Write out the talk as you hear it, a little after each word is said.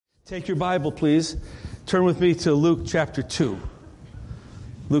Take your Bible, please. Turn with me to Luke chapter 2.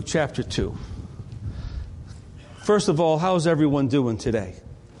 Luke chapter 2. First of all, how's everyone doing today?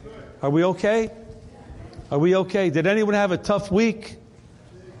 Are we okay? Are we okay? Did anyone have a tough week?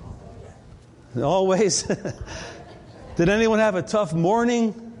 Always. Did anyone have a tough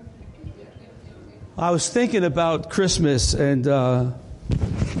morning? I was thinking about Christmas, and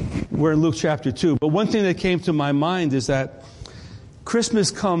we're in Luke chapter 2. But one thing that came to my mind is that Christmas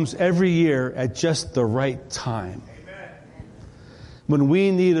comes every year at just the right time. When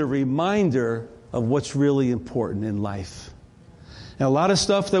we need a reminder of what's really important in life. And a lot of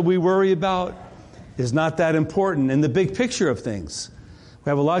stuff that we worry about is not that important in the big picture of things.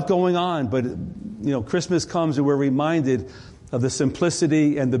 We have a lot going on, but Christmas comes and we're reminded of the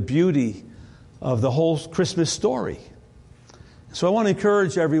simplicity and the beauty of the whole Christmas story. So I want to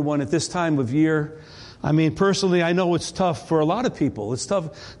encourage everyone at this time of year. I mean, personally, I know it's tough for a lot of people. It's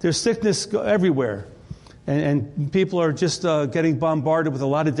tough. There's sickness everywhere. And people are just getting bombarded with a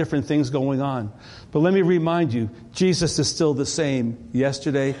lot of different things going on. But let me remind you, Jesus is still the same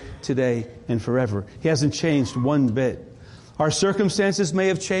yesterday, today, and forever. He hasn't changed one bit. Our circumstances may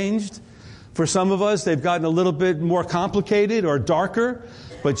have changed. For some of us, they've gotten a little bit more complicated or darker.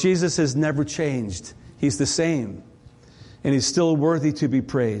 But Jesus has never changed. He's the same. And He's still worthy to be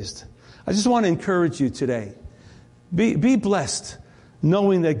praised. I just want to encourage you today. Be blessed,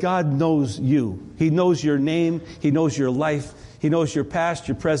 knowing that God knows you. He knows your name. He knows your life. He knows your past,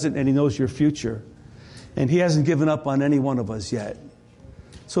 your present, and He knows your future. And He hasn't given up on any one of us yet.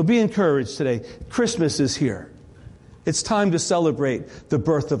 So be encouraged today. Christmas is here. It's time to celebrate the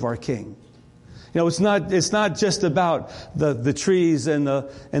birth of our King. It's not just about the trees and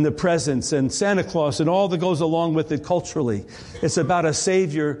the presents and Santa Claus and all that goes along with it culturally. It's about a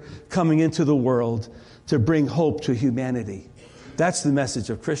Savior coming into the world to bring hope to humanity. That's the message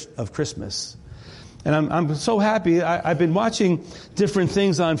of Christmas. And I'm so happy. I've been watching different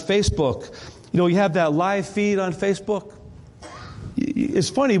things on Facebook. You have that live feed on Facebook. It's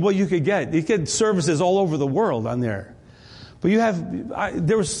funny what you could get. You get services all over the world on there. But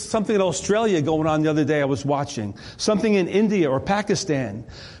there was something in Australia going on the other day I was watching. Something in India or Pakistan.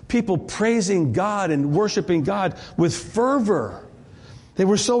 People praising God and worshiping God with fervor. They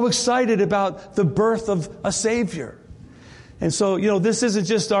were so excited about the birth of a Savior. And so, this isn't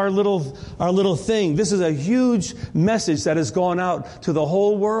just our little thing. This is a huge message that has gone out to the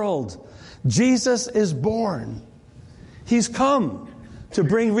whole world. Jesus is born. He's come to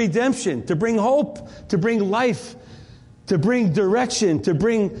bring redemption, to bring hope, to bring life, to bring direction, to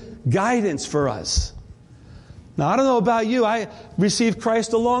bring guidance for us. Now, I don't know about you. I received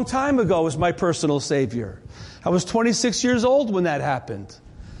Christ a long time ago as my personal Savior. I was 26 years old when that happened.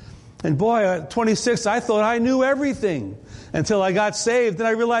 And boy, at 26, I thought I knew everything until I got saved. And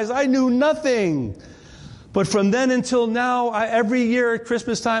I realized I knew nothing. But from then until now, every year at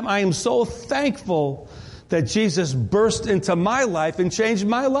Christmas time, I am so thankful that Jesus burst into my life and changed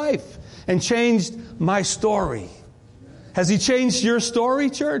my life and changed my story. Has He changed your story,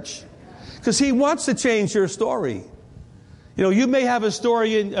 church? Because He wants to change your story. You may have a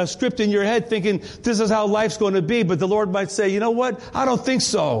script in your head thinking this is how life's going to be, but the Lord might say, you know what? I don't think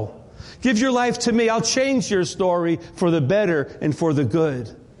so. Give your life to me. I'll change your story for the better and for the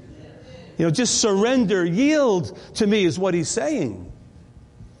good. Just surrender, yield to me is what He's saying.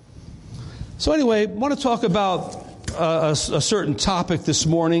 So anyway, I want to talk about a certain topic this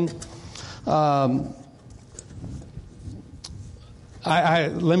morning.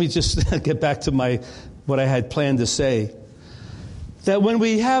 Let me just get back to what I had planned to say. That when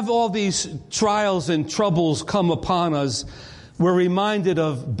we have all these trials and troubles come upon us, we're reminded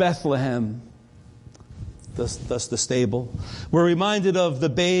of Bethlehem, thus the stable. We're reminded of the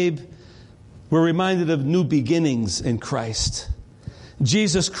babe. We're reminded of new beginnings in Christ.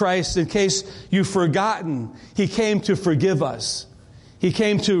 Jesus Christ, in case you've forgotten, He came to forgive us. He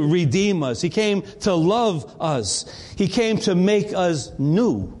came to redeem us. He came to love us. He came to make us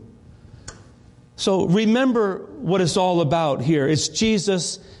new. So remember what it's all about here. It's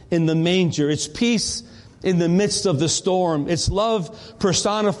Jesus in the manger. It's peace in the midst of the storm. It's love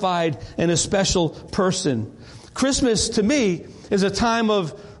personified in a special person. Christmas, to me, is a time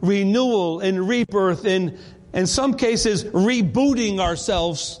of renewal and rebirth and, in some cases, rebooting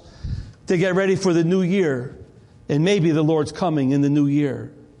ourselves to get ready for the new year. And maybe the Lord's coming in the new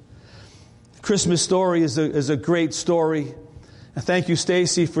year. Christmas story is a great story. And thank you,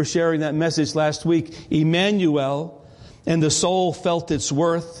 Stacy, for sharing that message last week. Emmanuel, and the soul felt its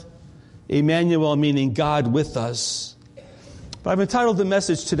worth. Emmanuel meaning God with us. But I've entitled the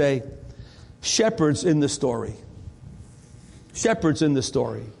message today, Shepherds in the Story. Shepherds in the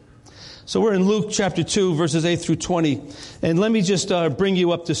story. So we're in Luke chapter 2, verses 8 through 20. And let me just bring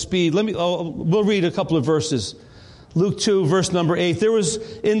you up to speed. We'll read a couple of verses. Luke 2, verse number 8. There was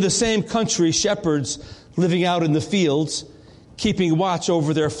in the same country shepherds living out in the fields, keeping watch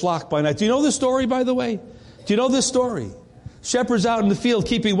over their flock by night. Do you know this story, by the way? Do you know this story? Shepherds out in the field,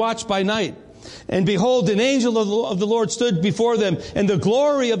 keeping watch by night. And behold, an angel of the Lord stood before them, and the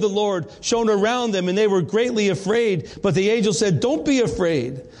glory of the Lord shone around them, and they were greatly afraid. But the angel said, "Don't be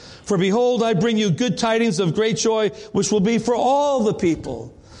afraid, for behold, I bring you good tidings of great joy, which will be for all the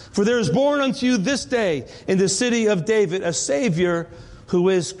people. For there is born unto you this day in the city of David a Savior, who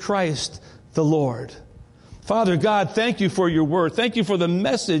is Christ the Lord." Father God, thank you for your word. Thank you for the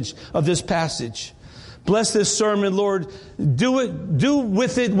message of this passage. Bless this sermon, Lord. Do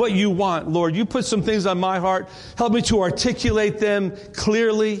with it what you want, Lord. You put some things on my heart. Help me to articulate them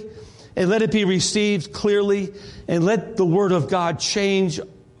clearly, and let it be received clearly, and let the word of God change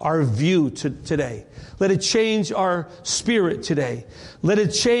our view today. Let it change our spirit today. Let it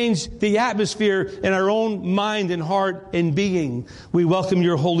change the atmosphere in our own mind and heart and being. We welcome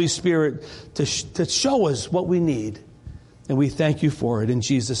your Holy Spirit to show us what we need. And we thank you for it. In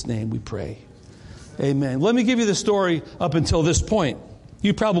Jesus' name we pray. Amen. Let me give you the story up until this point.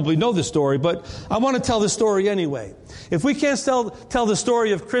 You probably know the story, but I want to tell the story anyway. If we can't tell the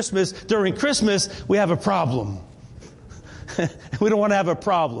story of Christmas during Christmas, we have a problem. We don't want to have a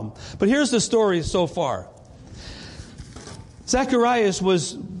problem. But here's the story so far. Zacharias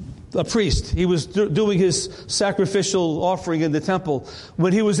was a priest. He was doing his sacrificial offering in the temple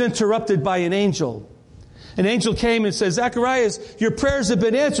when he was interrupted by an angel. An angel came and said, "Zacharias, your prayers have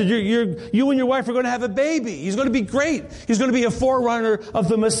been answered. You and your wife are going to have a baby. He's going to be great. He's going to be a forerunner of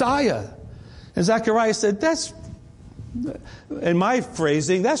the Messiah." And Zacharias said, "That's, in my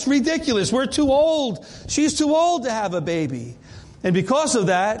phrasing, that's ridiculous. We're too old. She's too old to have a baby." And because of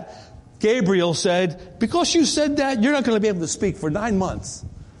that, Gabriel said, "Because you said that, you're not going to be able to speak for 9 months."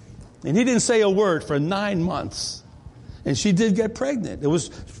 And he didn't say a word for 9 months. And she did get pregnant. It was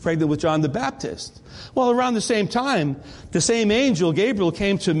pregnant with John the Baptist. Well, around the same time, the same angel, Gabriel,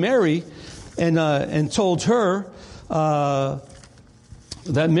 came to Mary and told her that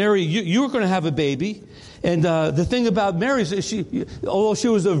Mary, you were going to have a baby. And the thing about Mary is although she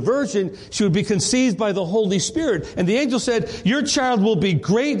was a virgin, she would be conceived by the Holy Spirit. And the angel said, "Your child will be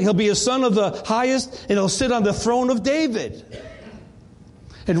great. He'll be a son of the highest, and he'll sit on the throne of David."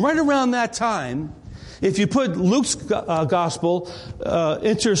 And right around that time, if you put Luke's gospel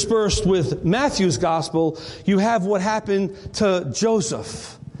interspersed with Matthew's gospel, you have what happened to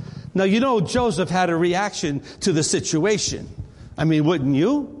Joseph. Now, you know Joseph had a reaction to the situation. I mean, wouldn't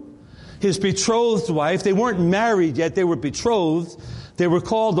you? His betrothed wife, they weren't married yet, they were betrothed. They were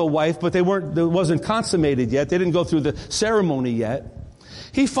called a wife, but it wasn't consummated yet. They didn't go through the ceremony yet.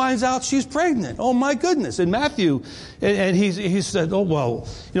 He finds out she's pregnant. Oh my goodness. In Matthew, and he said, "Oh, well,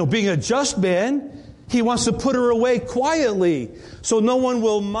 being a just man, he wants to put her away quietly so no one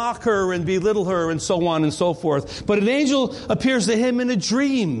will mock her and belittle her," and so on and so forth. But an angel appears to him in a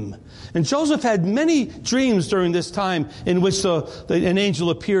dream. And Joseph had many dreams during this time in which an angel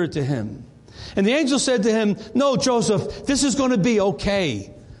appeared to him. And the angel said to him, "No, Joseph, this is going to be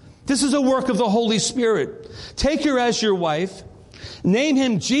okay. This is a work of the Holy Spirit. Take her as your wife. Name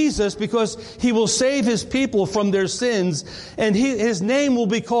him Jesus, because he will save his people from their sins. And his name will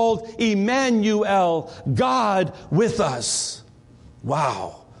be called Emmanuel, God with us."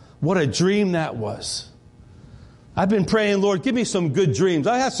 Wow, what a dream that was. I've been praying, "Lord, give me some good dreams."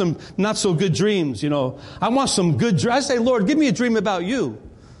 I have some not so good dreams, I want some good dreams. I say, "Lord, give me a dream about you."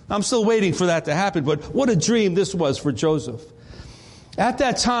 I'm still waiting for that to happen, but what a dream this was for Joseph. At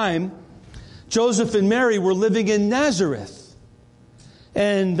that time, Joseph and Mary were living in Nazareth.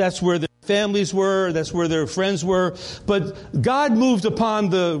 And that's where their families were, that's where their friends were. But God moved upon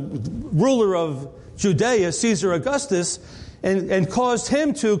the ruler of Judea, Caesar Augustus, and caused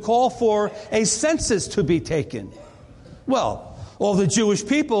him to call for a census to be taken. Well, all the Jewish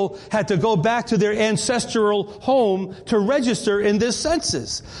people had to go back to their ancestral home to register in this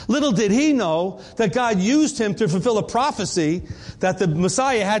census. Little did he know that God used him to fulfill a prophecy that the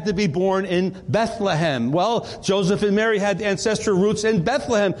Messiah had to be born in Bethlehem. Well, Joseph and Mary had ancestral roots in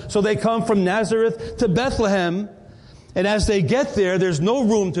Bethlehem, so they come from Nazareth to Bethlehem. And as they get there, there's no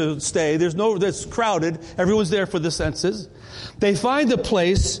room to stay. It's crowded. Everyone's there for the census. They find a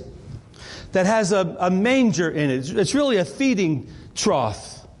place that has a manger in it. It's really a feeding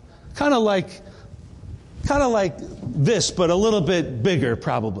trough. Kind of like this, but a little bit bigger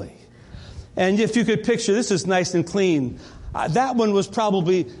probably. And if you could picture, this is nice and clean. That one was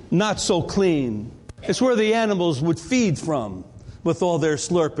probably not so clean. It's where the animals would feed from. with all their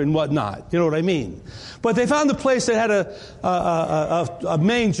slurp and whatnot. You know what I mean? But they found a place that had a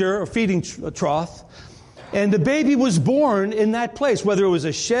manger, a feeding trough, and the baby was born in that place, whether it was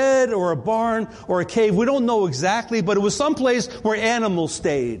a shed or a barn or a cave. We don't know exactly, but it was some place where animals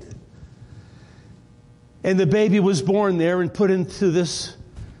stayed. And the baby was born there and put into this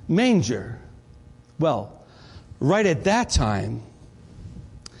manger. Well, right at that time,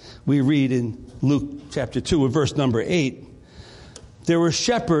 we read in Luke chapter 2, verse number 8, there were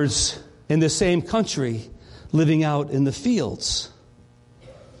shepherds in the same country living out in the fields.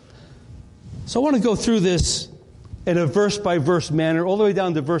 So I want to go through this in a verse-by-verse manner, all the way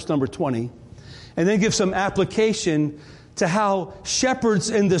down to verse number 20, and then give some application to how shepherds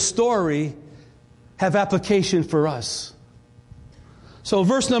in the story have application for us. So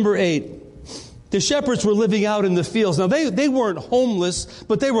verse number 8, the shepherds were living out in the fields. Now, they weren't homeless,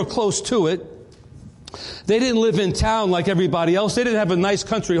 but they were close to it. They didn't live in town like everybody else. They didn't have a nice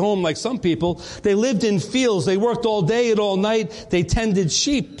country home like some people. They lived in fields. They worked all day and all night. They tended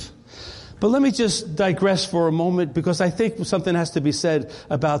sheep. But let me just digress for a moment, because I think something has to be said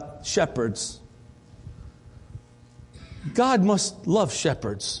about shepherds. God must love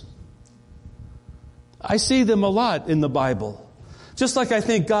shepherds. I see them a lot in the Bible. Just like I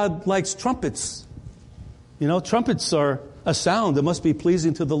think God likes trumpets. You know, trumpets are a sound that must be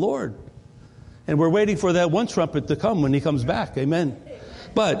pleasing to the Lord. And we're waiting for that one trumpet to come when he comes back. Amen.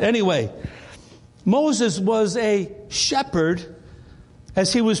 But anyway, Moses was a shepherd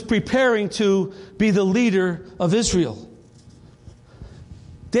as he was preparing to be the leader of Israel.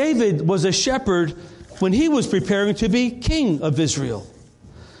 David was a shepherd when he was preparing to be king of Israel.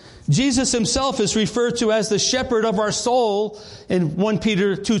 Jesus himself is referred to as the shepherd of our soul in 1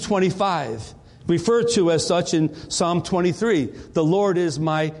 Peter 2:25. Referred to as such in Psalm 23. The Lord is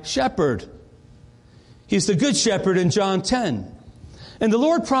my shepherd. He's the good shepherd in John 10. And the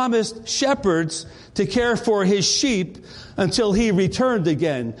Lord promised shepherds to care for his sheep until he returned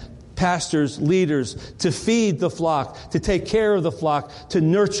again. Pastors, leaders, to feed the flock, to take care of the flock, to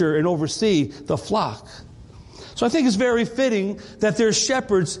nurture and oversee the flock. So I think it's very fitting that there's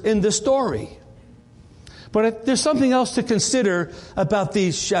shepherds in the story. But there's something else to consider about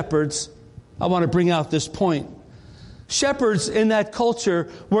these shepherds. I want to bring out this point. Shepherds in that culture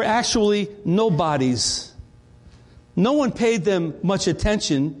were actually nobodies. No one paid them much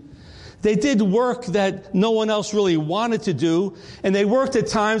attention. They did work that no one else really wanted to do, and they worked at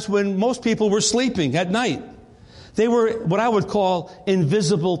times when most people were sleeping at night. They were what I would call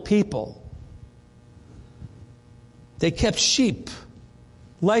invisible people. They kept sheep.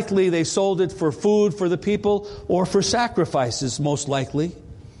 Likely they sold it for food for the people or for sacrifices, most likely.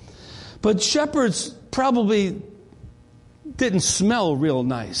 But shepherds probably didn't smell real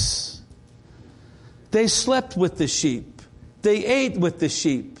nice. They slept with the sheep. They ate with the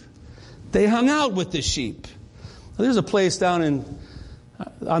sheep. They hung out with the sheep. There's a place down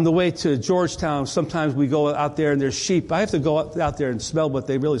on the way to Georgetown. Sometimes we go out there and there's sheep. I have to go out there and smell what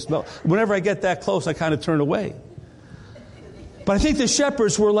they really smell. Whenever I get that close, I kind of turn away. But I think the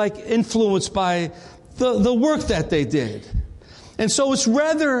shepherds were like influenced by the work that they did. And so it's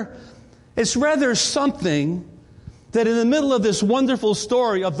rather something that in the middle of this wonderful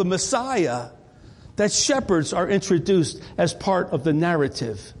story of the Messiah, that shepherds are introduced as part of the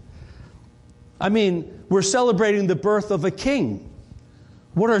narrative. I mean, we're celebrating the birth of a king.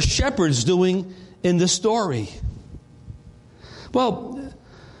 What are shepherds doing in the story? Well,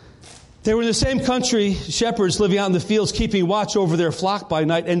 they were in the same country, shepherds living out in the fields, keeping watch over their flock by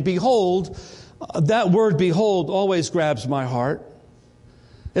night. And behold, that word behold always grabs my heart.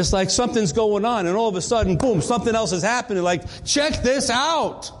 It's like something's going on, and all of a sudden, boom, something else is happening. Like, check this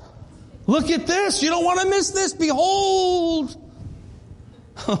out. Look at this. You don't want to miss this. Behold.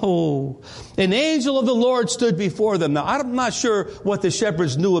 Oh, an angel of the Lord stood before them. Now, I'm not sure what the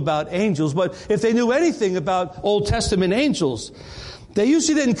shepherds knew about angels, but if they knew anything about Old Testament angels, they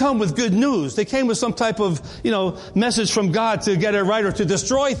usually didn't come with good news. They came with some type of, message from God to get it right or to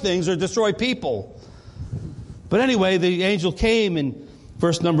destroy things or destroy people. But anyway, the angel came in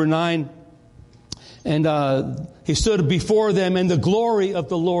verse number 9, and he stood before them, and the glory of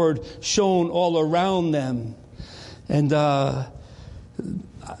the Lord shone all around them. And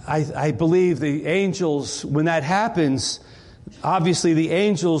I believe the angels, when that happens, obviously the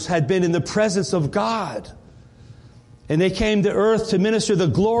angels had been in the presence of God. And they came to earth to minister. The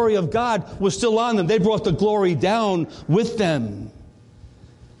glory of God was still on them. They brought the glory down with them.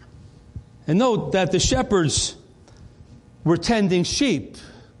 And note that the shepherds were tending sheep.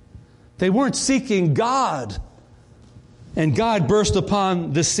 They weren't seeking God. And God burst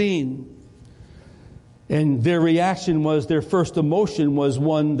upon the scene. And their reaction was, their first emotion was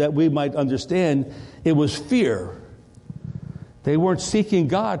one that we might understand. It was fear. They weren't seeking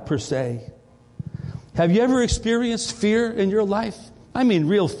God per se. Have you ever experienced fear in your life? I mean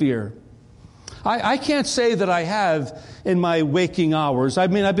real fear. I can't say that I have in my waking hours. I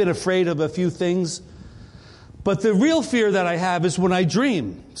mean, I've been afraid of a few things. But the real fear that I have is when I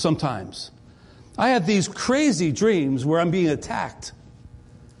dream sometimes. I have these crazy dreams where I'm being attacked.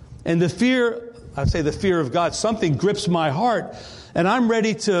 And the fear, I'd say the fear of God, something grips my heart. And I'm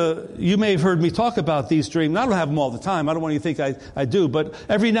ready to, you may have heard me talk about these dreams. I don't have them all the time. I don't want you to think I do. But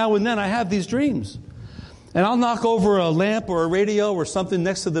every now and then I have these dreams. And I'll knock over a lamp or a radio or something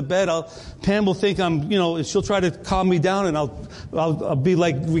next to the bed. Pam will think she'll try to calm me down, and I'll be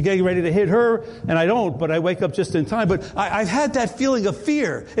like, we're getting ready to hit her, and I don't, but I wake up just in time. But I've had that feeling of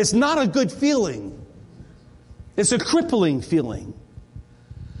fear. It's not a good feeling. It's a crippling feeling.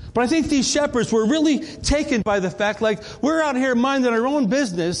 But I think these shepherds were really taken by the fact, like, we're out here minding our own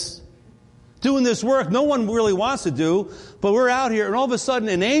business, doing this work no one really wants to do, but we're out here, and all of a sudden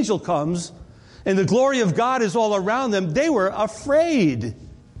an angel comes, and the glory of God is all around them. They were afraid.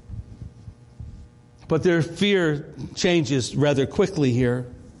 But their fear changes rather quickly here.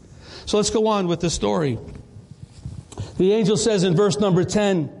 So let's go on with the story. The angel says in verse number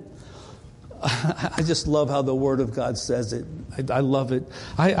 10, I just love how the Word of God says it. I love it.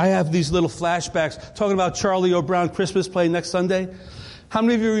 I have these little flashbacks talking about Charlie Brown Christmas play next Sunday. How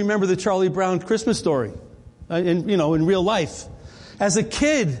many of you remember the Charlie Brown Christmas story in real life? As a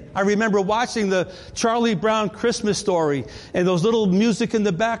kid, I remember watching the Charlie Brown Christmas story and those little music in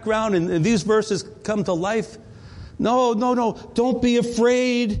the background and these verses come to life. No. Don't be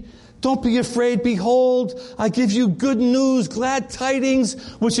afraid. Don't be afraid. Behold, I give you good news, glad tidings,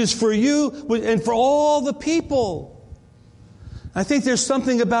 which is for you and for all the people. I think there's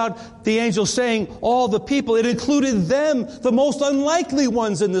something about the angel saying all the people. It included them, the most unlikely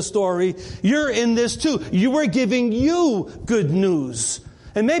ones in the story. You're in this too. We're giving you good news.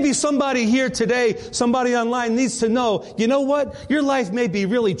 And maybe somebody here today, somebody online needs to know, you know what? Your life may be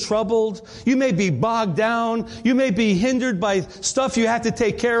really troubled. You may be bogged down. You may be hindered by stuff you have to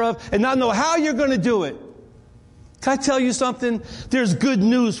take care of and not know how you're going to do it. Can I tell you something? There's good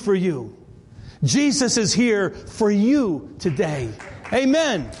news for you. Jesus is here for you today.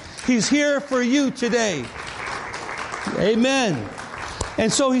 Amen. He's here for you today. Amen.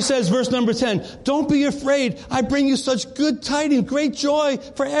 And so he says, verse number 10, don't be afraid. I bring you such good tidings, great joy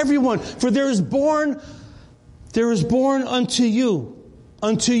for everyone. For there is born unto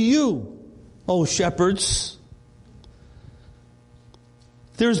you, O shepherds.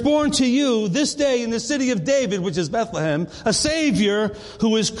 There is born to you this day in the city of David, which is Bethlehem, a Savior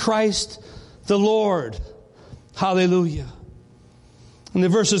who is Christ the Lord. Hallelujah. And the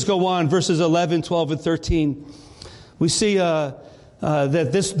verses go on, verses 11, 12, and 13. We see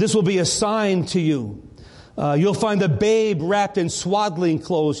that this will be a sign to you. You'll find a babe wrapped in swaddling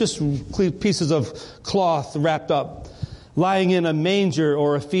clothes, just pieces of cloth wrapped up, lying in a manger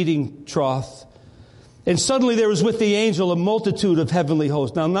or a feeding trough. And suddenly there was with the angel a multitude of heavenly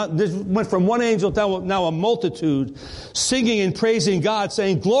hosts. Now, this went from one angel to now a multitude, singing and praising God,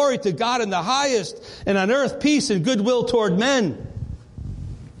 saying, glory to God in the highest, and on earth peace and goodwill toward men.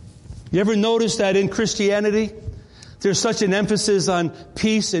 You ever notice that in Christianity, there's such an emphasis on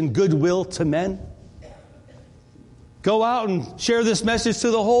peace and goodwill to men? Go out and share this message to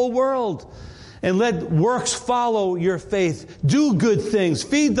the whole world. And let works follow your faith. Do good things.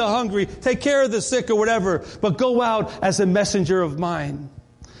 Feed the hungry. Take care of the sick or whatever. But go out as a messenger of mine.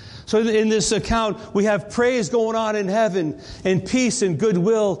 So in this account, we have praise going on in heaven and peace and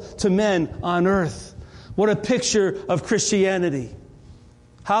goodwill to men on earth. What a picture of Christianity.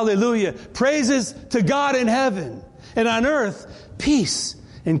 Hallelujah. Praises to God in heaven. And on earth, peace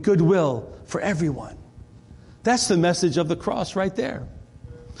and goodwill for everyone. That's the message of the cross right there.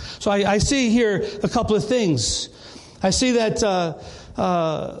 So I see here a couple of things. I see that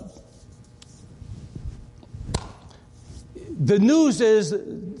the news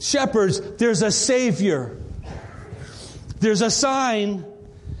is, shepherds, there's a Savior. There's a sign,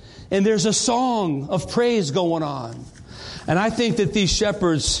 and there's a song of praise going on. And I think that these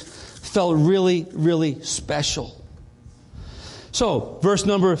shepherds felt really, really special. So, verse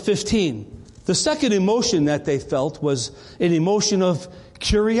number 15. The second emotion that they felt was an emotion of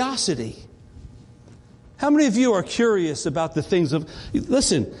curiosity. How many of you are curious about the things of...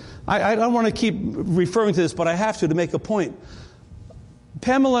 Listen, I don't want to keep referring to this, but I have to make a point.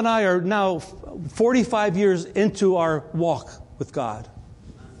 Pamela and I are now 45 years into our walk with God.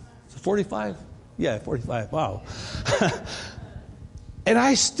 45? Yeah, 45. Wow. And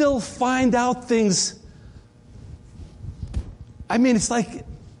I still find out things I mean, it's like,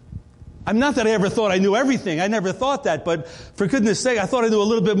 I'm not that I ever thought I knew everything. I never thought that. But for goodness sake, I thought I knew a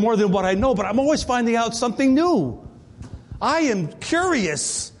little bit more than what I know. But I'm always finding out something new. I am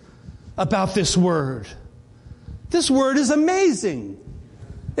curious about this word. This word is amazing.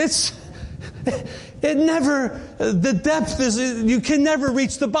 The depth is, you can never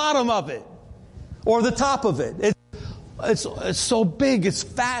reach the bottom of it or the top of it. It's so big, it's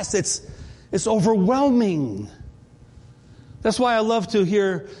vast, it's overwhelming. That's why I love to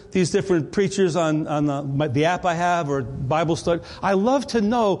hear these different preachers on the app I have or Bible study. I love to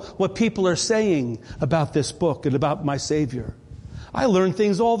know what people are saying about this book and about my Savior. I learn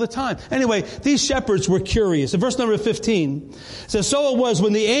things all the time. Anyway, these shepherds were curious. In verse number 15, it says, so it was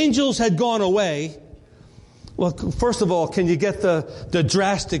when the angels had gone away. Well, first of all, can you get the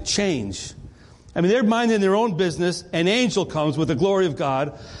drastic change? I mean, they're minding their own business. An angel comes with the glory of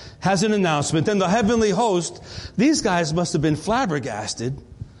God, has an announcement. Then the heavenly host, these guys must have been flabbergasted.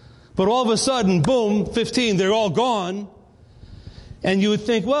 But all of a sudden, boom, 15, they're all gone. And you would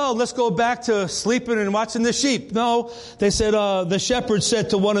think, well, let's go back to sleeping and watching the sheep. No, they said, the shepherds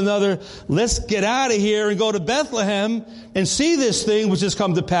said to one another, let's get out of here and go to Bethlehem and see this thing which has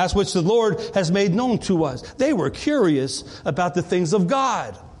come to pass, which the Lord has made known to us. They were curious about the things of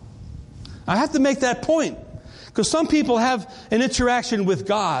God. I have to make that point. Because some people have an interaction with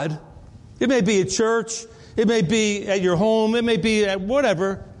God. It may be at church. It may be at your home. It may be at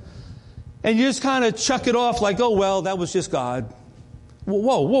whatever. And you just kind of chuck it off like, oh, well, that was just God.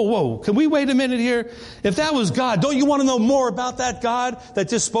 Whoa. Can we wait a minute here? If that was God, don't you want to know more about that God that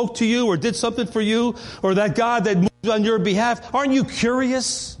just spoke to you or did something for you? Or that God that moved on your behalf? Aren't you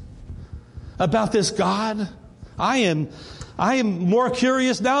curious about this God? I am more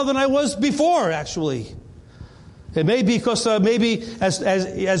curious now than I was before, actually. It may be because maybe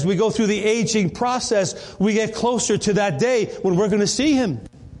as we go through the aging process, we get closer to that day when we're going to see Him.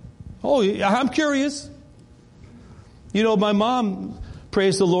 Oh, I'm curious. You know, my mom,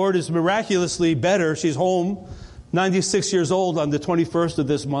 praise the Lord, is miraculously better. She's home, 96 years old on the 21st of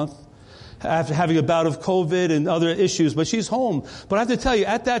this month, after having a bout of COVID and other issues. But she's home. But I have to tell you,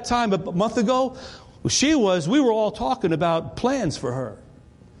 at that time, a month ago, we were all talking about plans for her.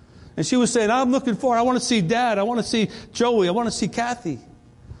 And she was saying, I want to see Dad. I want to see Joey. I want to see Kathy.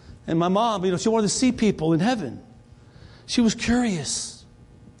 And my mom, she wanted to see people in heaven. She was curious.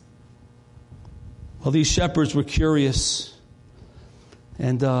 Well, these shepherds were curious.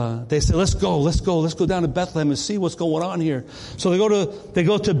 And they said, let's go down to Bethlehem and see what's going on here. So they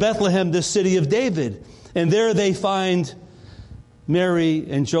go to Bethlehem, the city of David. And there they find Mary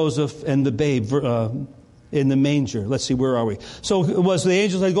and Joseph and the babe in the manger. Let's see, where are we? So it was the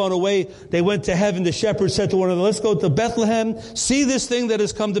angels had gone away. They went to heaven. The shepherds said to one another, let's go to Bethlehem, see this thing that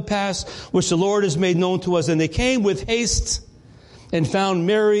has come to pass, which the Lord has made known to us. And they came with haste and found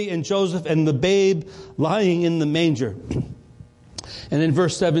Mary and Joseph and the babe lying in the manger. And in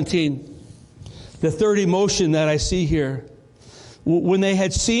verse 17, the third emotion that I see here, when they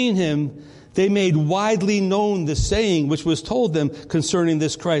had seen him, they made widely known the saying which was told them concerning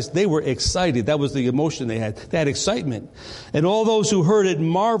this Christ. They were excited. That was the emotion they had. They had excitement. And all those who heard it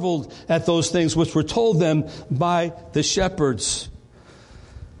marveled at those things which were told them by the shepherds.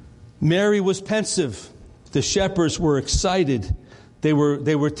 Mary was pensive. The shepherds were excited. They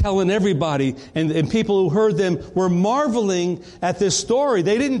were telling everybody, and people who heard them were marveling at this story.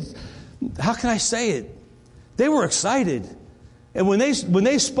 They didn't, how can I say it? They were excited. And when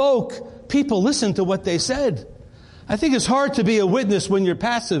they spoke, people listened to what they said. I think it's hard to be a witness when you're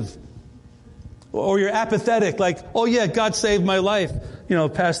passive or you're apathetic, like, oh yeah, God saved my life,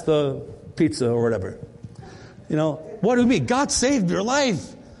 pass the pizza or whatever. What do you mean? God saved your life.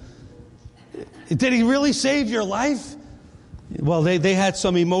 Did He really save your life? Well, they had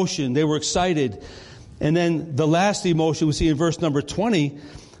some emotion. They were excited. And then the last emotion we see in verse number 20,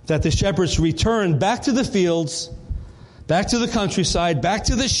 that the shepherds returned back to the fields, back to the countryside, back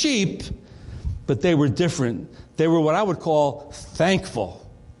to the sheep, but they were different. They were what I would call thankful.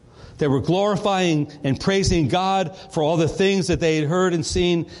 They were glorifying and praising God for all the things that they had heard and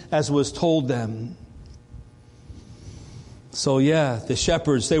seen as was told them. So yeah, the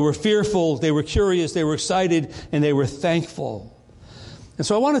shepherds, they were fearful, they were curious, they were excited, and they were thankful. And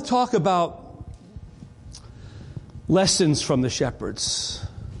so I want to talk about lessons from the shepherds.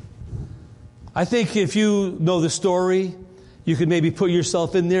 I think if you know the story, you could maybe put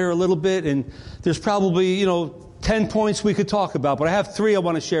yourself in there a little bit, and there's probably, 10 points we could talk about, but I have 3 I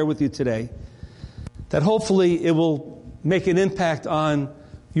want to share with you today that hopefully it will make an impact on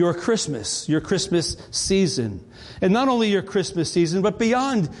your Christmas season. And not only your Christmas season, but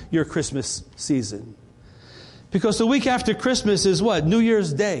beyond your Christmas season. Because the week after Christmas is what? New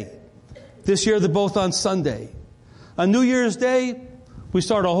Year's Day. This year they're both on Sunday. On New Year's Day, we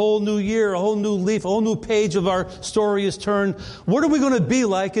start a whole new year, a whole new leaf, a whole new page of our story is turned. What are we going to be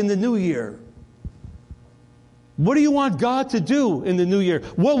like in the new year? What do you want God to do in the new year?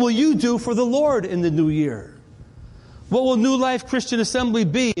 What will you do for the Lord in the new year? What will New Life Christian Assembly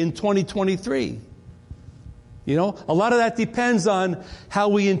be in 2023? You know, a lot of that depends on how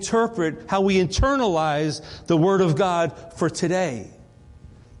we interpret, how we internalize the Word of God for today.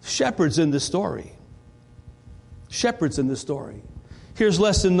 Shepherds in the story. Shepherds in the story. Here's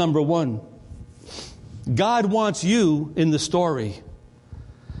lesson number 1. God wants you in the story.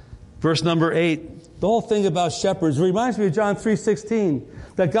 Verse number 8. The whole thing about shepherds reminds me of John 3:16.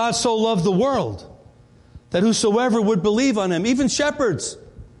 That God so loved the world that whosoever would believe on Him, even shepherds,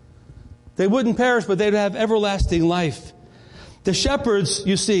 they wouldn't perish, but they'd have everlasting life. The shepherds,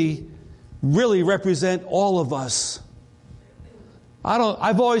 you see, really represent all of us.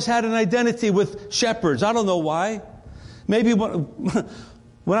 I've always had an identity with shepherds. I don't know why. Maybe when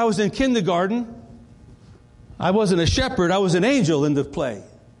I was in kindergarten, I wasn't a shepherd, I was an angel in the play.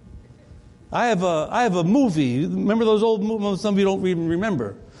 I have a movie. Remember those old movies? Some of you don't even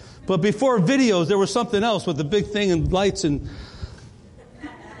remember. But before videos, there was something else with the big thing and lights. And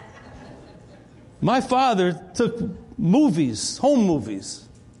my father took movies, home movies.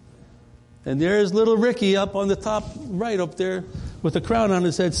 And there's little Ricky up on the top right up there with a crown on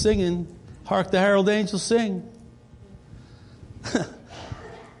his head singing, "Hark the Herald Angels Sing."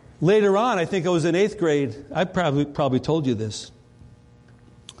 Later on, I think I was in 8th grade. I probably told you this.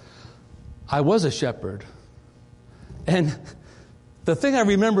 I was a shepherd. And the thing I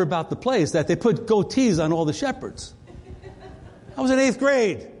remember about the play is that they put goatees on all the shepherds. I was in 8th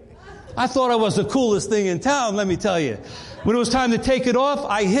grade. I thought I was the coolest thing in town, let me tell you. When it was time to take it off,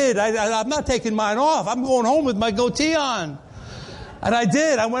 I hid. I'm not taking mine off. I'm going home with my goatee on. And I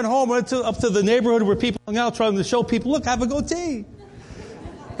did. I went home, up to the neighborhood where people hung out, trying to show people, look, I have a goatee.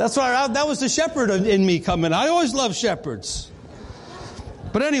 That's why that was the shepherd in me coming. I always loved shepherds.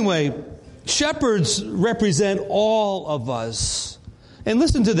 But anyway, shepherds represent all of us. And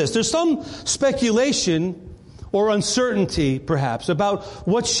listen to this. There's some speculation or uncertainty, perhaps, about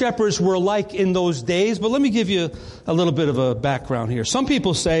what shepherds were like in those days. But let me give you a little bit of a background here. Some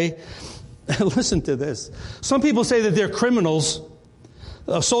people say, listen to this. Some people say that they're criminals,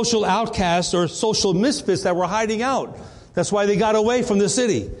 social outcasts, or social misfits that were hiding out. That's why they got away from the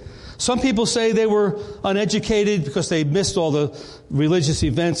city. Some people say they were uneducated because they missed all the religious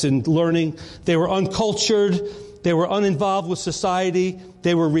events and learning. They were uncultured. They were uninvolved with society.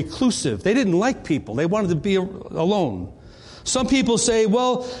 They were reclusive. They didn't like people. They wanted to be alone. Some people say,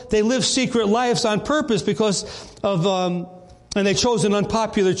 well, they lived secret lives on purpose because of, and they chose an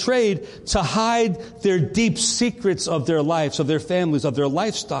unpopular trade to hide their deep secrets of their lives, of their families, of their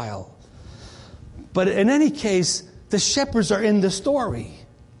lifestyle. But in any case, the shepherds are in the story.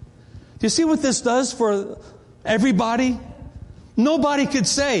 Do you see what this does for everybody? Nobody could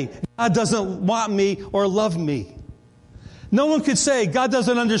say, God doesn't want me or love me. No one could say, God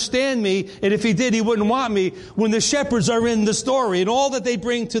doesn't understand me, and if He did, He wouldn't want me, when the shepherds are in the story and all that they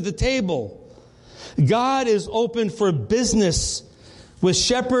bring to the table. God is open for business with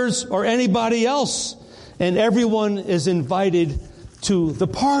shepherds or anybody else, and everyone is invited to the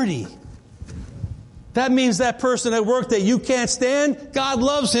party. That means that person at work that you can't stand, God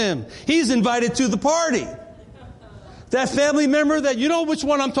loves him. He's invited to the party. That family member that, you know which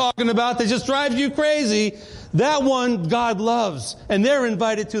one I'm talking about, that just drives you crazy, that one God loves. And they're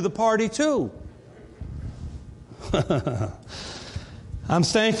invited to the party too. I'm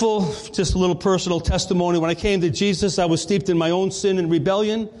thankful, just a little personal testimony. When I came to Jesus, I was steeped in my own sin and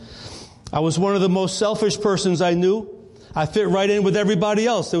rebellion. I was one of the most selfish persons I knew. I fit right in with everybody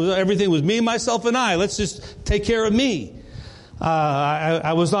else. Everything was me, myself, and I. Let's just take care of me.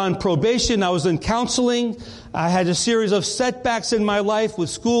 I was on probation. I was in counseling. I had a series of setbacks in my life with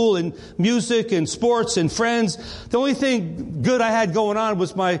school and music and sports and friends. The only thing good I had going on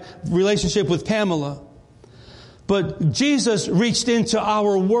was my relationship with Pamela. But Jesus reached into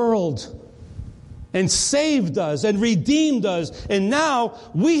our world and saved us and redeemed us. And now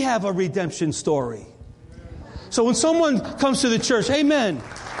we have a redemption story. So when someone comes to the church, amen.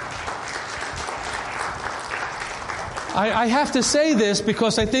 I have to say this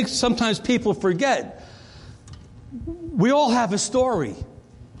because I think sometimes people forget. We all have a story.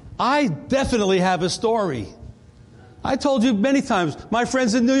 I definitely have a story. I told you many times, my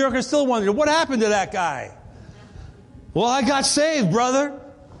friends in New York are still wondering, what happened to that guy? Well, I got saved, brother.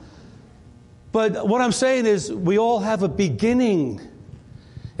 But what I'm saying is we all have a beginning.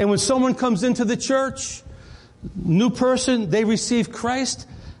 And when someone comes into the church, new person, they receive Christ.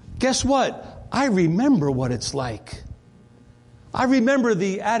 Guess what? I remember what it's like. I remember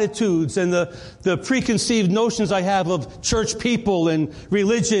the attitudes and the preconceived notions I have of church people and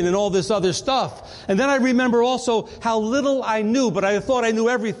religion and all this other stuff. And then I remember also how little I knew, but I thought I knew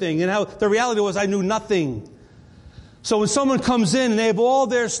everything, and how the reality was I knew nothing. So when someone comes in and they have all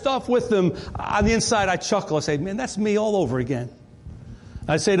their stuff with them, on the inside I chuckle. I say, man, that's me all over again.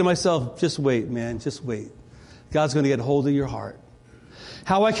 I say to myself, just wait, man, just wait. God's going to get a hold of your heart.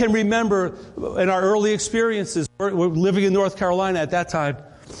 How I can remember in our early experiences, we're living in North Carolina at that time,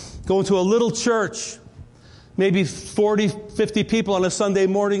 going to a little church, maybe 40, 50 people on a Sunday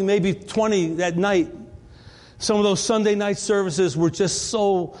morning, maybe 20 at night. Some of those Sunday night services were just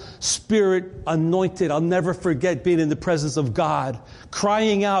so Spirit anointed. I'll never forget being in the presence of God,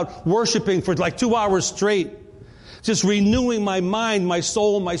 crying out, worshiping for like 2 hours straight, just renewing my mind, my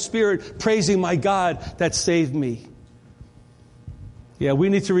soul, my spirit, praising my God that saved me. Yeah, we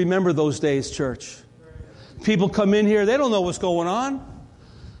need to remember those days, church. People come in here, they don't know what's going on.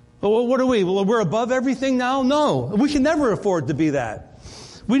 Well, what are we? Well, we're above everything now? No, we can never afford to be that.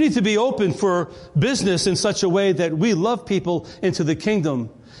 We need to be open for business in such a way that we love people into the kingdom.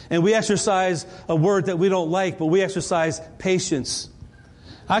 And we exercise a word that we don't like, but we exercise patience.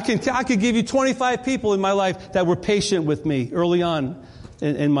 I could give you 25 people in my life that were patient with me early on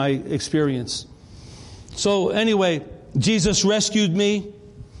in my experience. So anyway, Jesus rescued me.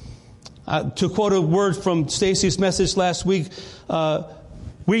 To quote a word from Stacy's message last week,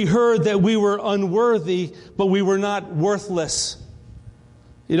 we heard that we were unworthy, but we were not worthless.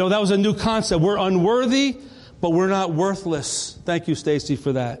 You know, that was a new concept. We're unworthy, but we're not worthless. Thank you, Stacy,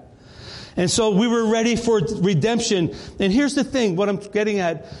 for that. And so we were ready for redemption. And here's the thing, what I'm getting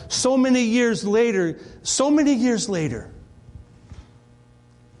at. So many years later,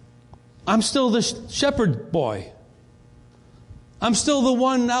 I'm still the shepherd boy. I'm still the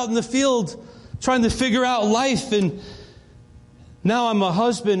one out in the field trying to figure out life. And now I'm a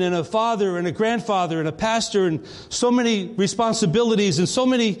husband and a father and a grandfather and a pastor and so many responsibilities and so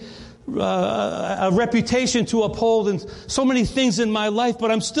many a reputation to uphold and so many things in my life.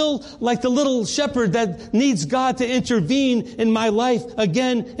 But I'm still like the little shepherd that needs God to intervene in my life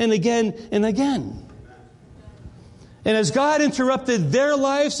again and again and again. And as God interrupted their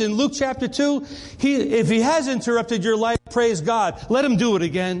lives in Luke chapter 2, if He has interrupted your life, praise God. Let Him do it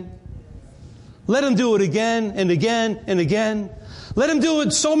again. Let Him do it again and again and again. Let Him do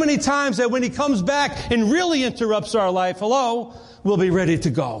it so many times that when He comes back and really interrupts our life, we'll be ready to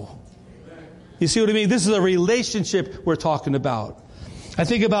go. You see what I mean? This is a relationship we're talking about. I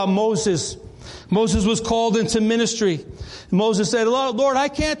think about Moses. Moses was called into ministry. Moses said, Lord, I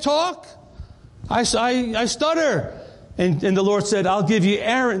can't talk. I stutter. And the Lord said, I'll give you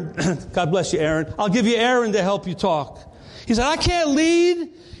Aaron. God bless you, Aaron. I'll give you Aaron to help you talk. He said, I can't lead.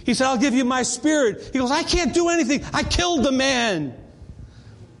 He said, I'll give you my spirit. He goes, I can't do anything. I killed the man.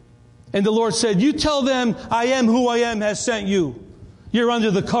 And the Lord said, you tell them I am who I am has sent you. You're under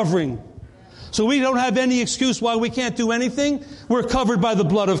the covering. So we don't have any excuse why we can't do anything. We're covered by the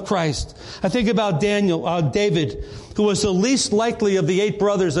blood of Christ. I think about David, who was the least likely of the 8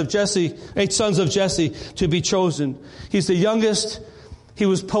 sons of Jesse to be chosen. He's the youngest. He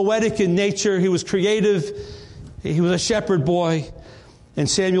was poetic in nature. He was creative. He was a shepherd boy. And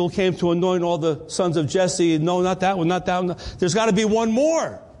Samuel came to anoint all the sons of Jesse. No, not that one, not that one. There's got to be one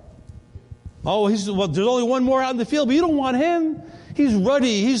more. There's only one more out in the field, but you don't want him. He's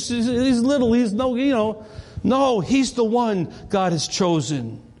ruddy. He's little. He's no, he's the one God has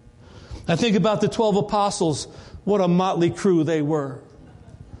chosen. I think about the 12 apostles. What a motley crew they were.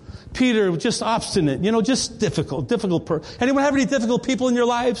 Peter, just obstinate, just difficult. Anyone have any difficult people in your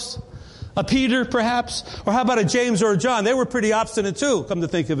lives? A Peter, perhaps? Or how about a James or a John? They were pretty obstinate too, come to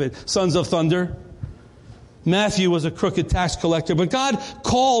think of it. Sons of thunder. Matthew was a crooked tax collector, but God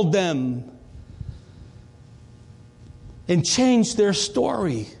called them and changed their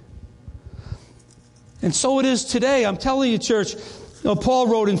story. And so it is today. I'm telling you, church, Paul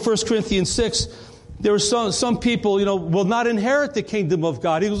wrote in 1 Corinthians 6, there were some people, will not inherit the kingdom of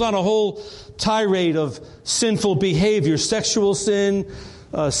God. He was on a whole tirade of sinful behavior, sexual sin,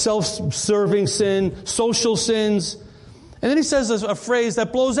 self-serving sin, social sins. And then he says a phrase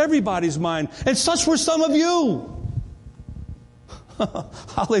that blows everybody's mind. And such were some of you.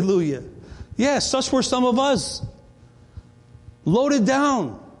 Hallelujah. Yes, such were some of us. Loaded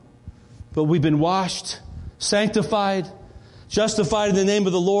down. But we've been washed, sanctified, justified in the name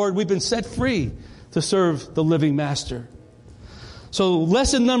of the Lord. We've been set free to serve the living Master. So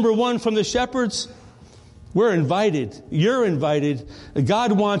lesson number 1 from the shepherds, we're invited. You're invited.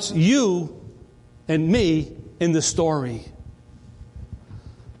 God wants you and me in the story.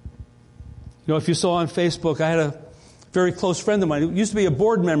 You know, if you saw on Facebook, I had a very close friend of mine who used to be a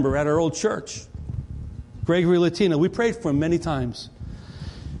board member at our old church, Gregory Latino. We prayed for him many times.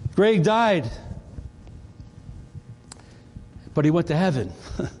 Greg died, but he went to heaven.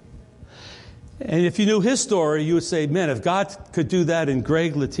 And if you knew his story, you would say, man, if God could do that in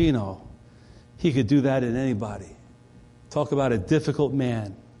Greg Latino, he could do that in anybody. Talk about a difficult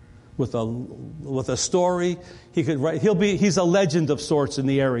man with a story. He could write. He's a legend of sorts in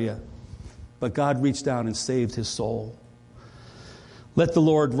the area. But God reached down and saved his soul. Let the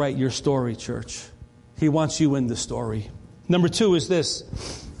Lord write your story, church. He wants you in the story. Number two is this.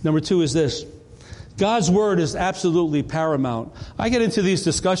 God's word is absolutely paramount. I get into these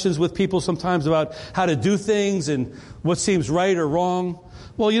discussions with people sometimes about how to do things and what seems right or wrong.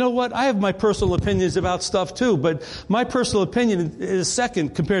 Well, you know what? I have my personal opinions about stuff too, but my personal opinion is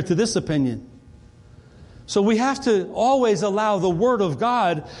second compared to this opinion. So we have to always allow the Word of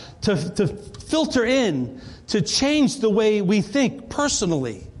God to filter in, to change the way we think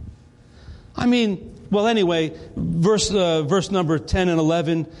personally. I mean, well, anyway, verse number 10 and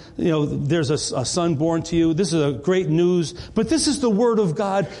 11, there's a son born to you. This is a great news, but this is the Word of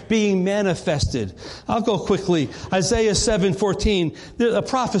God being manifested. I'll go quickly. Isaiah 7:14, a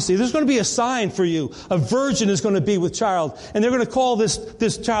prophecy. There's going to be a sign for you. A virgin is going to be with child, and they're going to call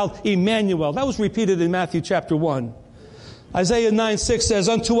this child Emmanuel. That was repeated in Matthew chapter 1. Isaiah 9:6 says,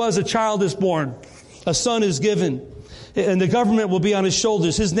 unto us a child is born, a son is given, and the government will be on his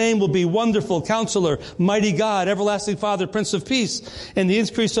shoulders. His name will be Wonderful Counselor, Mighty God, Everlasting Father, Prince of Peace. And the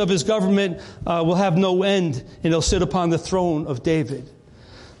increase of his government will have no end, and he'll sit upon the throne of David.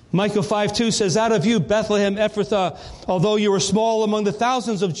 Micah 5:2 says, out of you, Bethlehem Ephrathah, although you are small among the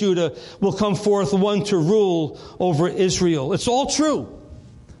thousands of Judah, will come forth one to rule over Israel. It's all true.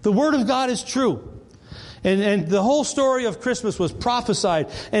 The Word of God is true. And the whole story of Christmas was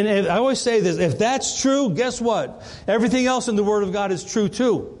prophesied. And I always say this, if that's true, guess what? Everything else in the Word of God is true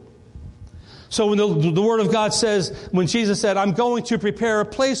too. So when the Word of God says, when Jesus said, I'm going to prepare a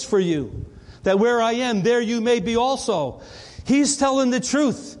place for you, that where I am, there you may be also. He's telling the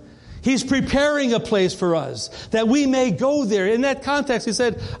truth. He's preparing a place for us, that we may go there. In that context, he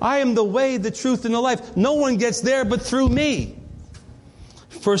said, I am the way, the truth, and the life. No one gets there but through me.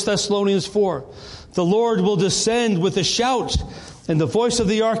 1 Thessalonians 4. The Lord will descend with a shout and the voice of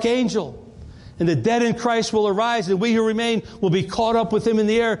the archangel. And the dead in Christ will arise, and we who remain will be caught up with him in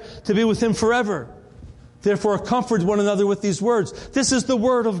the air to be with him forever. Therefore, comfort one another with these words. This is the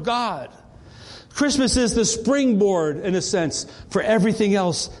Word of God. Christmas is the springboard, in a sense, for everything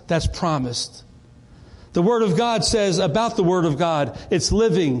else that's promised. The Word of God says about the Word of God, it's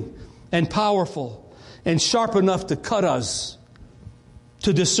living and powerful and sharp enough to cut us,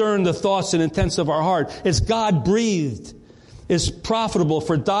 to discern the thoughts and intents of our heart. It's God-breathed. It's profitable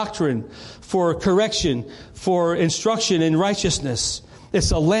for doctrine, for correction, for instruction in righteousness. It's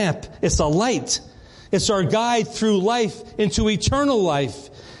a lamp. It's a light. It's our guide through life into eternal life.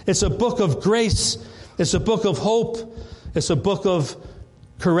 It's a book of grace. It's a book of hope. It's a book of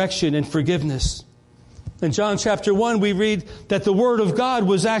correction and forgiveness. In John chapter 1, we read that the Word of God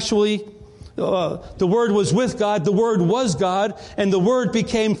was actually the Word was with God, the Word was God, and the Word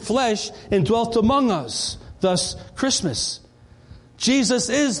became flesh and dwelt among us. Thus, Christmas. Jesus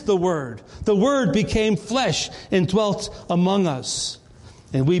is the Word. The Word became flesh and dwelt among us.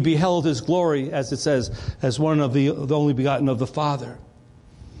 And we beheld His glory, as it says, as one of the only begotten of the Father.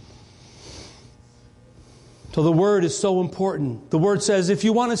 So the Word is so important. The Word says, if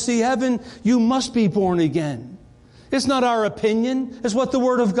you want to see heaven, you must be born again. It's not our opinion. It's what the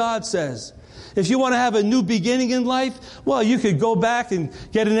Word of God says. If you want to have a new beginning in life, well, you could go back and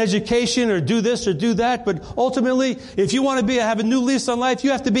get an education or do this or do that. But ultimately, if you want to have a new lease on life,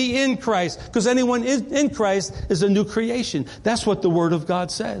 you have to be in Christ. Because anyone in Christ is a new creation. That's what the Word of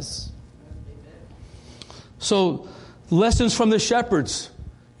God says. So, lessons from the shepherds.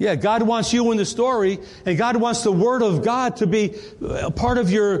 Yeah, God wants you in the story, and God wants the Word of God to be a part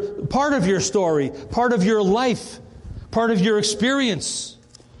of your story, part of your life, part of your experience.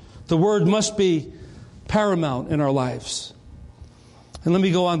 The Word must be paramount in our lives. And let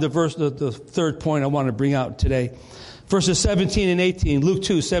me go on to the third point I want to bring out today. Verses 17 and 18. Luke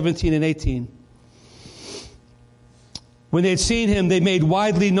 2, 17 and 18. When they had seen him, they made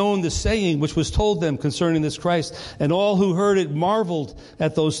widely known the saying which was told them concerning this Christ. And all who heard it marveled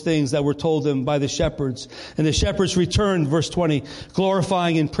at those things that were told them by the shepherds. And the shepherds returned, verse 20,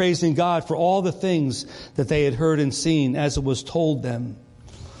 glorifying and praising God for all the things that they had heard and seen as it was told them.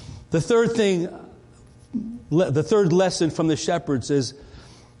 The third lesson from the shepherds is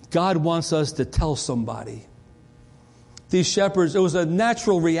God wants us to tell somebody. these shepherds, it was a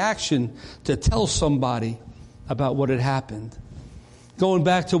natural reaction to tell somebody about what had happened. Going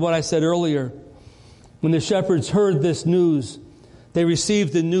back to what I said earlier, when the shepherds heard this news, they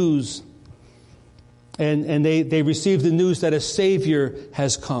received the news, and they received the news that a Savior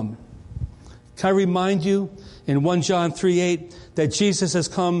has come. Can I remind you in 1 John 3:8 that Jesus has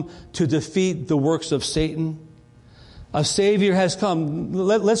come to defeat the works of Satan? A Savior has come.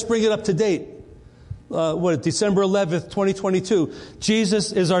 Let's bring it up to date. December 11th, 2022.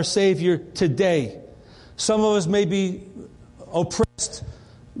 Jesus is our Savior today. Some of us may be oppressed,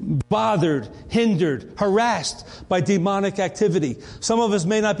 bothered, hindered, harassed by demonic activity. Some of us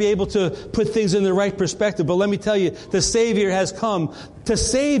may not be able to put things in the right perspective, but let me tell you, the Savior has come to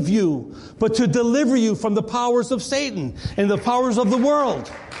save you, but to deliver you from the powers of Satan and the powers of the world.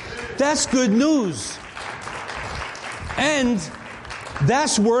 That's good news. And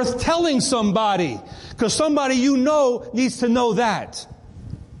that's worth telling somebody, because somebody you know needs to know that.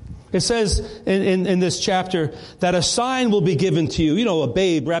 It says in this chapter that a sign will be given to you. You know, a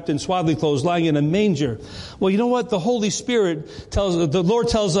babe wrapped in swaddling clothes lying in a manger. Well, you know what? The Holy Spirit the Lord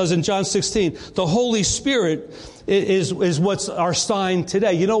tells us in John 16, the Holy Spirit is what's our sign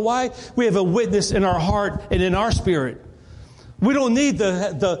today. You know why? We have a witness in our heart and in our spirit. We don't need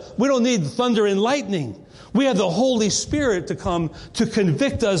we don't need thunder and lightning. We have the Holy Spirit to come to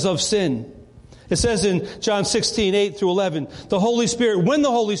convict us of sin. It says in John 16:8 through 11, the Holy Spirit, when the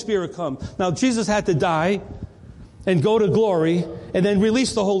Holy Spirit comes. Now, Jesus had to die and go to glory and then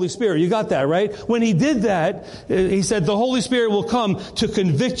release the Holy Spirit. You got that, right? When he did that, he said the Holy Spirit will come to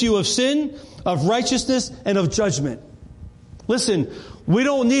convict you of sin, of righteousness, and of judgment. Listen, we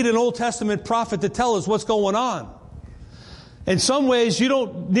don't need an Old Testament prophet to tell us what's going on. In some ways, you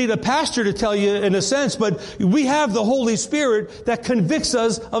don't need a pastor to tell you in a sense, but we have the Holy Spirit that convicts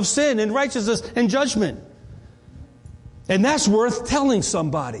us of sin and righteousness and judgment. And that's worth telling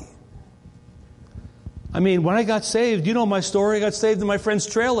somebody. I mean, when I got saved, you know my story. I got saved in my friend's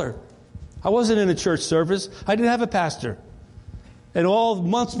trailer. I wasn't in a church service. I didn't have a pastor. And all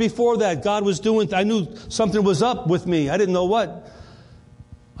months before that, God was I knew something was up with me. I didn't know what.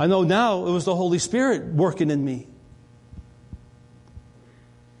 I know now it was the Holy Spirit working in me.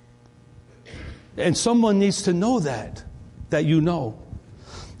 And someone needs to know that you know.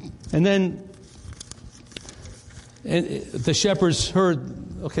 And then the shepherds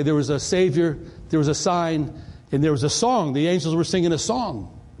heard, okay, there was a Savior, there was a sign, and there was a song. The angels were singing a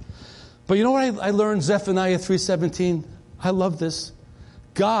song. But you know what I learned? Zephaniah 3:17. I love this.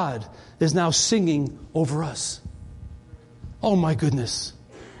 God is now singing over us. Oh my goodness.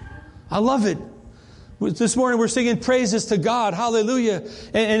 I love it. This morning we're singing praises to God. Hallelujah.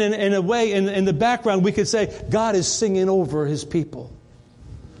 And in a way, in the background, we could say, God is singing over His people.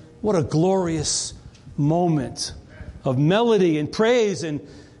 What a glorious moment of melody and praise and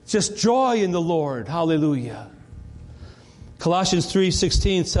just joy in the Lord. Hallelujah. Colossians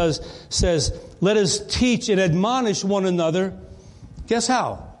 3:16 says, let us teach and admonish one another. Guess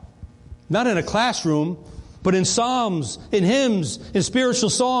how? Not in a classroom, but in psalms, in hymns, in spiritual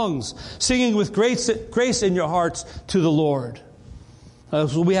songs, singing with grace in your hearts to the Lord.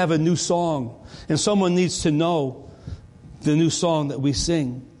 So we have a new song, and someone needs to know the new song that we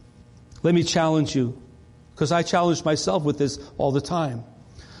sing. Let me challenge you, because I challenge myself with this all the time.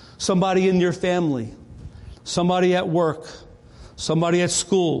 Somebody in your family, somebody at work, somebody at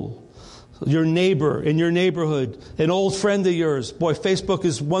school, your neighbor in your neighborhood, an old friend of yours. Boy, Facebook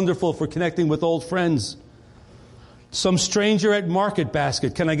is wonderful for connecting with old friends. Some stranger at Market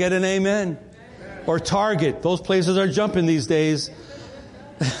Basket. Can I get an amen? Or Target. Those places are jumping these days.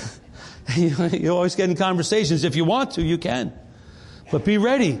 You always get in conversations. If you want to, you can. But be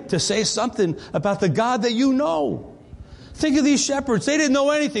ready to say something about the God that you know. Think of these shepherds. They didn't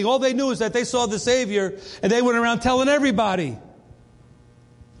know anything. All they knew is that they saw the Savior, and they went around telling everybody.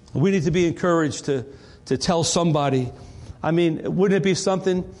 We need to be encouraged to tell somebody. I mean, wouldn't it be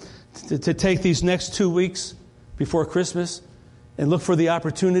something to take these next 2 weeks before Christmas and look for the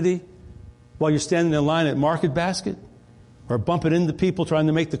opportunity while you're standing in line at Market Basket or bumping into people trying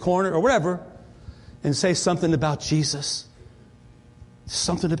to make the corner or whatever, and say something about Jesus.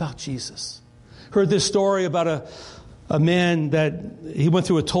 Something about Jesus. Heard this story about a man that he went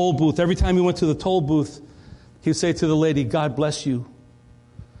through a toll booth. Every time he went to the toll booth, he would say to the lady, God bless you.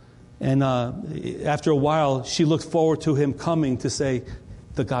 And after a while, she looked forward to him coming to say,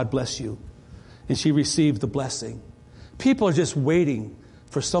 the God bless you. And she received the blessing. People are just waiting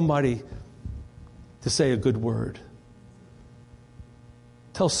for somebody to say a good word.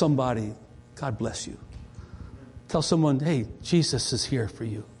 Tell somebody, God bless you. Tell someone, hey, Jesus is here for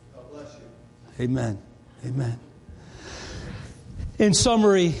you. God bless you. Amen. Amen. In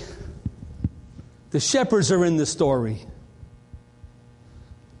summary, the shepherds are in the story.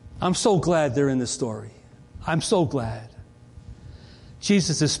 I'm so glad they're in the story. I'm so glad.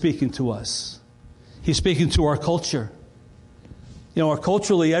 Jesus is speaking to us. He's speaking to our culture. You know,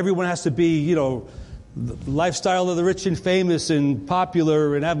 culturally, everyone has to be, the lifestyle of the rich and famous and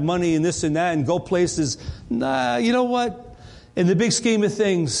popular and have money and this and that and go places. Nah, you know what? In the big scheme of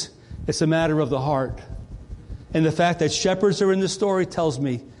things, it's a matter of the heart. And the fact that shepherds are in the story tells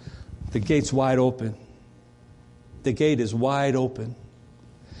me the gate's wide open. The gate is wide open.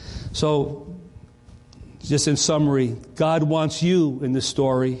 So, just in summary, God wants you in the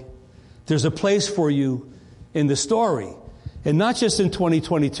story. There's a place for you in the story. And not just in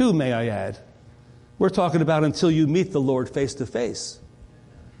 2022, may I add. We're talking about until you meet the Lord face to face.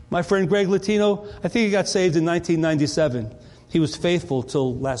 My friend Greg Latino, I think he got saved in 1997. He was faithful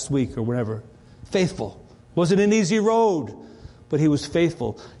till last week or whatever. Faithful. Wasn't an easy road, but he was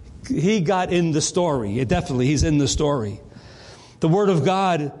faithful. He got in the story. Definitely, he's in the story. The Word of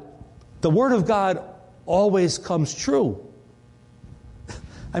God always comes true.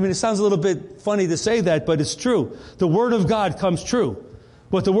 I mean, it sounds a little bit funny to say that, but it's true. The Word of God comes true.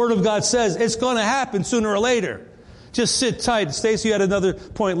 What the Word of God says, it's going to happen sooner or later. Just sit tight. Stacy had another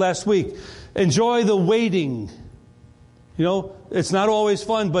point last week. Enjoy the waiting. It's not always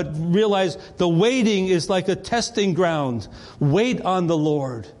fun, but realize the waiting is like a testing ground. Wait on the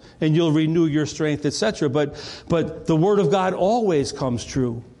Lord, and you'll renew your strength, etc. But the Word of God always comes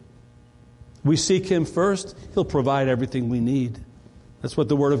true. We seek Him first, He'll provide everything we need. That's what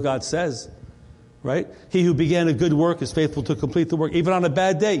the Word of God says, right? He who began a good work is faithful to complete the work, even on a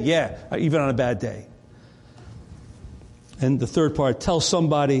bad day. Yeah, even on a bad day. And the third part, tell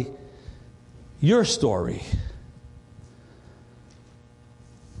somebody your story.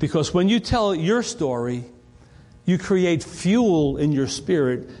 Because when you tell your story, you create fuel in your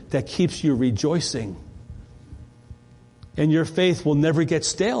spirit that keeps you rejoicing. And your faith will never get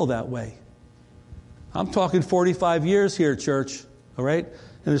stale that way. I'm talking 45 years here, church. All right?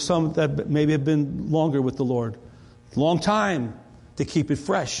 And there's some that maybe have been longer with the Lord. Long time to keep it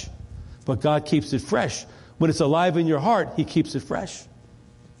fresh. But God keeps it fresh. When it's alive in your heart, He keeps it fresh.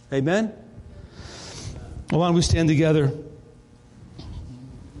 Amen? Well, why don't we stand together?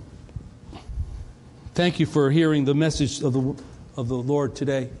 Thank you for hearing the message of the Lord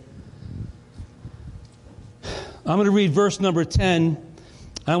today. I'm going to read verse number 10.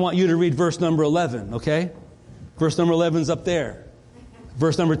 I want you to read verse number 11, okay? Verse number 11 is up there.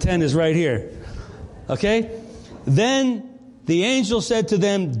 Verse number 10 is right here. Okay? Then the angel said to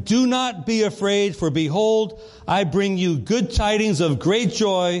them, do not be afraid, for behold, I bring you good tidings of great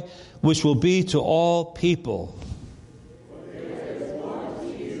joy, which will be to all people.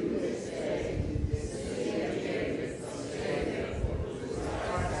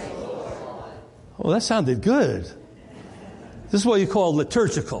 Well, that sounded good. This is what you call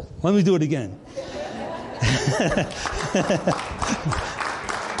liturgical. Let me do it again.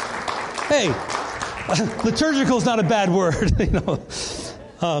 Hey, liturgical is not a bad word.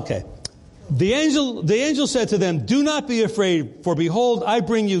 Okay. The angel said to them, do not be afraid, for behold, I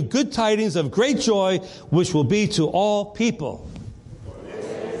bring you good tidings of great joy, which will be to all people.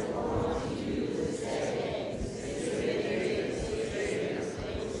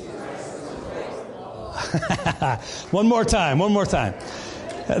 One more time.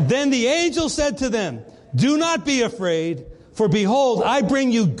 Then the angel said to them, do not be afraid, for behold, I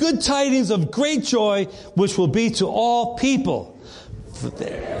bring you good tidings of great joy, which will be to all people. For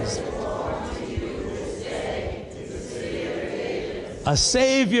there is a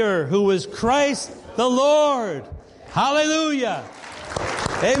Savior who is Christ the Lord. Hallelujah.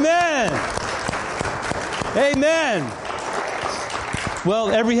 Amen. Amen.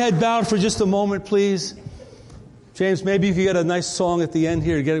 Well, every head bowed for just a moment, please. James, maybe you could get a nice song at the end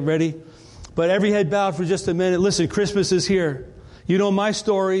here to get it ready. But every head bowed for just a minute. Listen, Christmas is here. You know my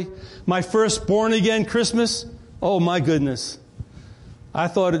story. My first born-again Christmas. Oh, my goodness. I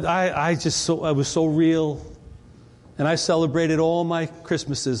thought I was so real. And I celebrated all my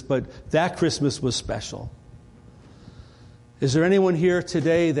Christmases, but that Christmas was special. Is there anyone here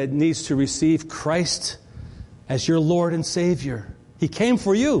today that needs to receive Christ as your Lord and Savior? He came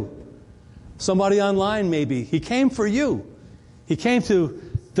for you. Somebody online maybe. He came for you. He came to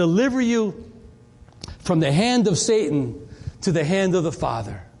deliver you from the hand of Satan to the hand of the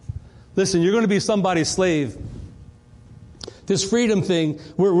Father. Listen, you're going to be somebody's slave. This freedom thing,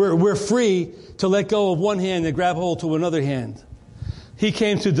 we're free to let go of one hand and grab hold to another hand. He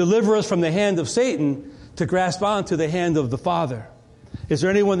came to deliver us from the hand of Satan to grasp on to the hand of the Father. Is there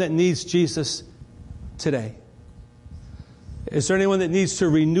anyone that needs Jesus today? Is there anyone that needs to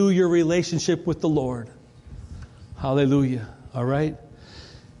renew your relationship with the Lord? Hallelujah. All right.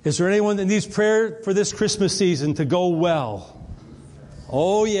 Is there anyone that needs prayer for this Christmas season to go well?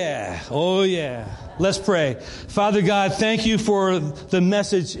 Oh, yeah. Oh, yeah. Let's pray. Father God, thank you for the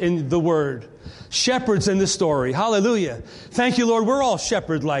message in the Word. Shepherds in the story. Hallelujah. Thank you, Lord. We're all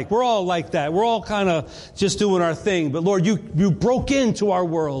shepherd-like. We're all like that. We're all kind of just doing our thing. But, Lord, you broke into our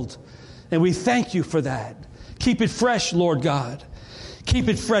world, and we thank you for that. Keep it fresh, Lord God. Keep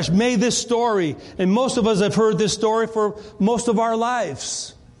it fresh. May this story, and most of us have heard this story for most of our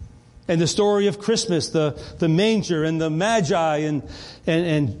lives. And the story of Christmas, the manger and the Magi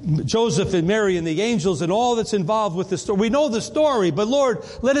and Joseph and Mary and the angels and all that's involved with the story. We know the story, but Lord,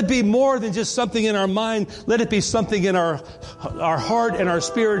 let it be more than just something in our mind. Let it be something in our heart and our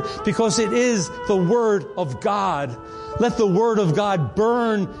spirit, because it is the Word of God. Let the Word of God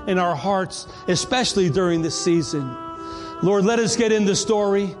burn in our hearts, especially during this season. Lord, let us get in the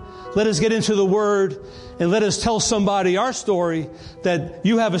story. Let us get into the Word, and let us tell somebody our story, that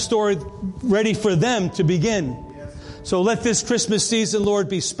you have a story ready for them to begin. So let this Christmas season, Lord,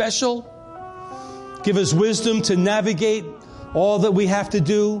 be special. Give us wisdom to navigate all that we have to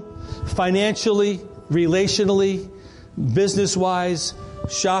do financially, relationally, business-wise,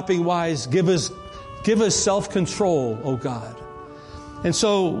 shopping-wise. Give us self-control, oh God. And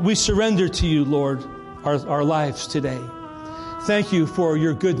so we surrender to you, Lord, our lives today. Thank you for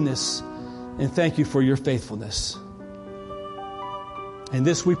your goodness, and thank you for your faithfulness. And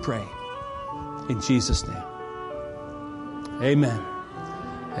this we pray in Jesus' name. Amen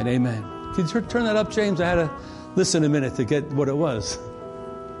and amen. Can you turn that up, James? I had to listen a minute to get what it was.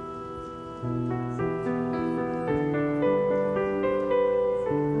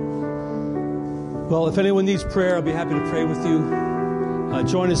 Well, if anyone needs prayer, I'll be happy to pray with you.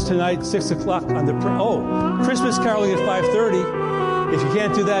 Join us tonight, 6 o'clock on the Christmas caroling at 5:30. If you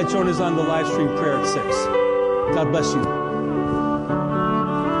can't do that, join us on the live stream prayer at 6. God bless you.